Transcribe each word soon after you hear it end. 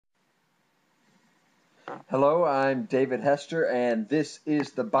Hello, I'm David Hester, and this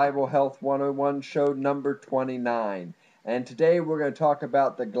is the Bible Health 101 show number 29. And today we're going to talk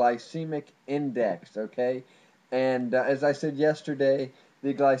about the glycemic index, okay? And as I said yesterday,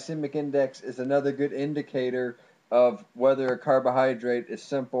 the glycemic index is another good indicator of whether a carbohydrate is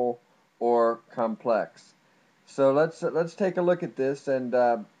simple or complex. So let's take a look at this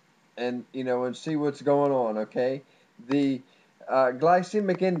and see what's going on, okay? The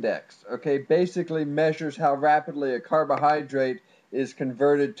glycemic index, okay, basically measures how rapidly a carbohydrate is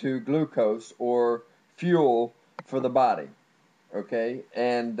converted to glucose or fuel for the body, okay,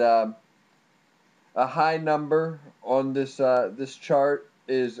 and a high number on this chart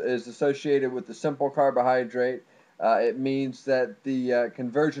is associated with the simple carbohydrate. It means that the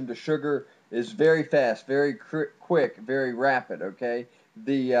conversion to sugar is very fast, very quick, very rapid. Okay,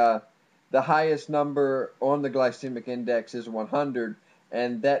 the highest number on the glycemic index is 100,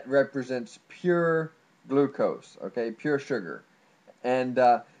 and that represents pure glucose. Okay, pure sugar. And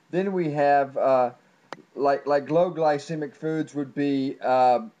then we have like low glycemic foods would be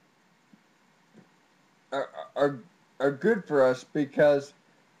are are good for us because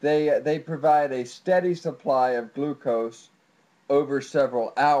they provide a steady supply of glucose over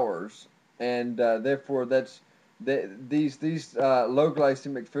several hours, and therefore these low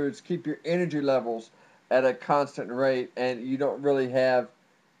glycemic foods keep your energy levels at a constant rate, and you don't really have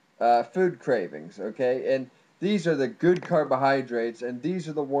food cravings. Okay, and these are the good carbohydrates, and these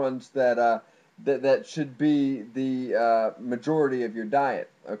are the ones that should be the majority of your diet.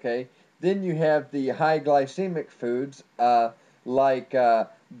 Okay, then you have the high glycemic foods like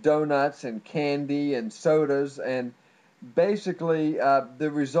donuts and candy and sodas, and basically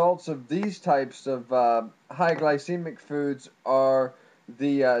the results of these types of high glycemic foods are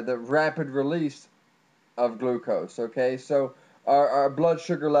the rapid release of glucose. Okay, so our blood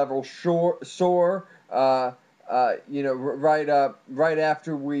sugar levels soar. Right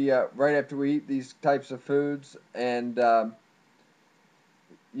after we eat these types of foods, and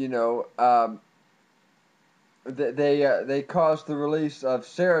you know, they cause the release of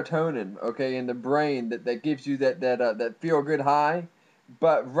serotonin, okay, in the brain that gives you that feel good high.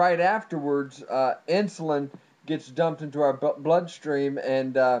 But right afterwards, insulin gets dumped into our bloodstream,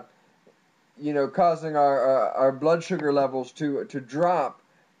 and causing our blood sugar levels to drop,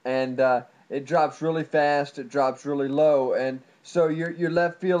 and it drops really fast. It drops really low, and so you're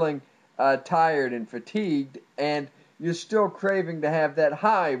left feeling tired and fatigued, and you're still craving to have that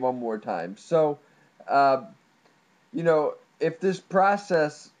high one more time. So, uh, if this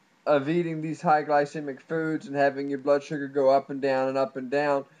process of eating these high glycemic foods and having your blood sugar go up and down,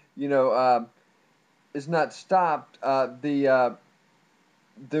 is not stopped, the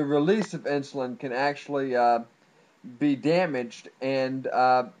release of insulin can actually be damaged, and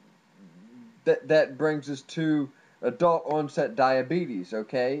that brings us to adult onset diabetes.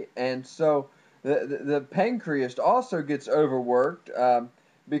 Okay, and so the pancreas also gets overworked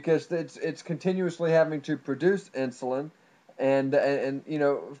because it's continuously having to produce insulin, and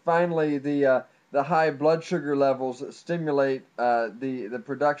finally the high blood sugar levels stimulate the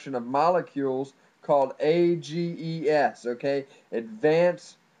production of molecules called AGEs. Okay,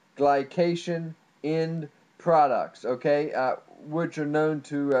 advanced glycation end products. Okay, which are known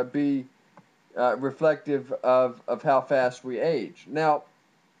to be reflective of how fast we age. Now,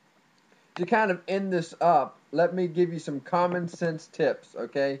 to kind of end this up, let me give you some common sense tips,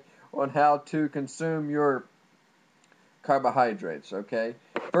 okay, on how to consume your carbohydrates, okay?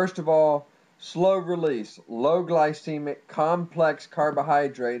 First of all, slow release, low glycemic, complex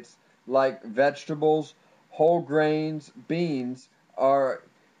carbohydrates like vegetables, whole grains, beans are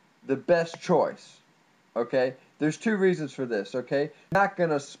the best choice, okay? There's two reasons for this, okay? You're not going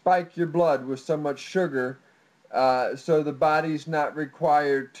to spike your blood with so much sugar, so the body's not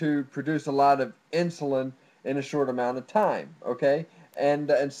required to produce a lot of insulin in a short amount of time, okay?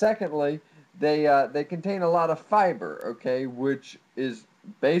 And secondly, they contain a lot of fiber, okay, which is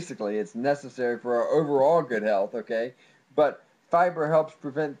basically it's necessary for our overall good health, okay? But fiber helps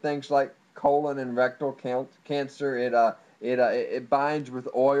prevent things like colon and rectal cancer. It binds with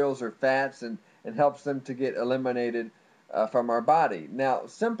oils or fats and helps them to get eliminated from our body. Now,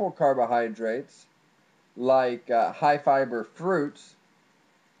 simple carbohydrates like high fiber fruits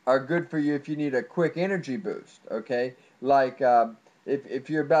are good for you if you need a quick energy boost, okay? Like if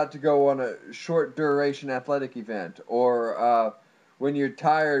you're about to go on a short duration athletic event, or when you're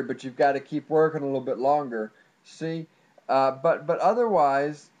tired but you've got to keep working a little bit longer. See, but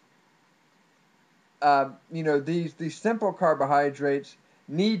otherwise, these simple carbohydrates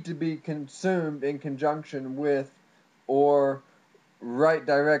need to be consumed in conjunction with or right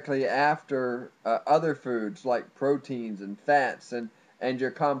directly after other foods like proteins and fats and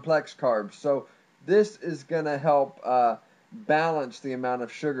your complex carbs. So this is going to help balance the amount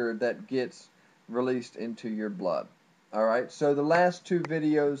of sugar that gets released into your blood. All right, so the last two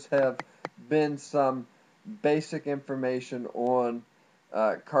videos have been some basic information on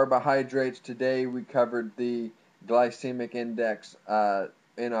carbohydrates. Today we covered the glycemic index.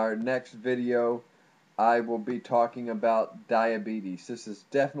 In our next video, I will be talking about diabetes. This is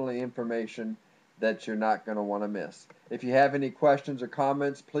definitely information that you're not going to want to miss. If you have any questions or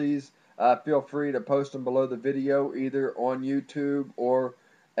comments, please feel free to post them below the video, either on YouTube or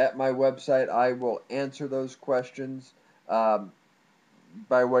at my website. I will answer those questions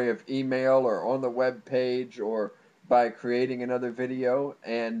by way of email or on the web page or by creating another video.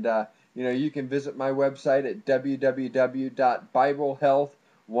 And you can visit my website at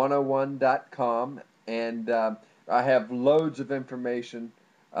www.biblehealth101.com, and I have loads of information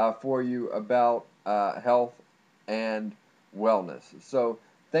for you about health and wellness. So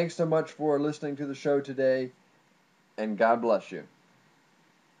thanks so much for listening to the show today, and God bless you.